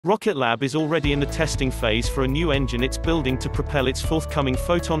Rocket Lab is already in the testing phase for a new engine it's building to propel its forthcoming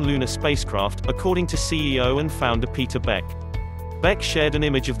Photon Lunar spacecraft, according to CEO and founder Peter Beck. Beck shared an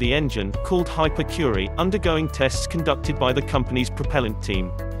image of the engine, called hyperCurie, undergoing tests conducted by the company's propellant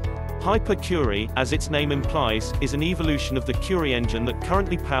team. HyperCurie, as its name implies, is an evolution of the Curie engine that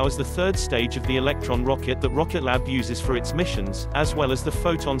currently powers the third stage of the Electron rocket that Rocket Lab uses for its missions, as well as the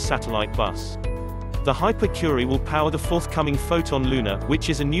Photon satellite bus. The hyperCurie will power the forthcoming Photon Lunar,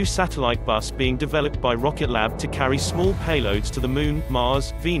 which is a new satellite bus being developed by Rocket Lab to carry small payloads to the Moon,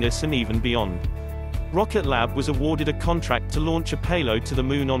 Mars, Venus and even beyond. Rocket Lab was awarded a contract to launch a payload to the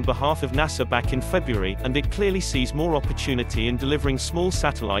Moon on behalf of NASA back in February, and it clearly sees more opportunity in delivering small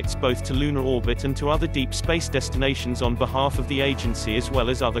satellites both to lunar orbit and to other deep space destinations on behalf of the agency as well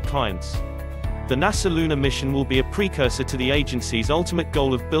as other clients. The NASA lunar mission will be a precursor to the agency's ultimate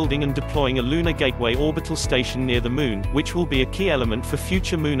goal of building and deploying a lunar gateway orbital station near the Moon, which will be a key element for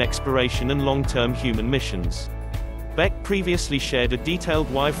future Moon exploration and long-term human missions. Beck previously shared a detailed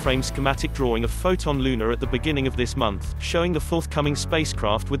wireframe schematic drawing of Photon Lunar at the beginning of this month, showing the forthcoming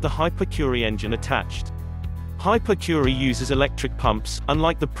spacecraft with the hyperCurie engine attached. HyperCurie uses electric pumps,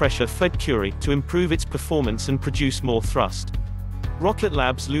 unlike the pressure-fed Curie, to improve its performance and produce more thrust. Rocket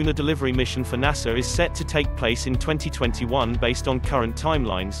Lab's lunar delivery mission for NASA is set to take place in 2021 based on current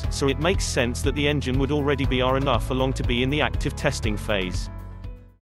timelines, so it makes sense that the engine would already be far enough along to be in the active testing phase.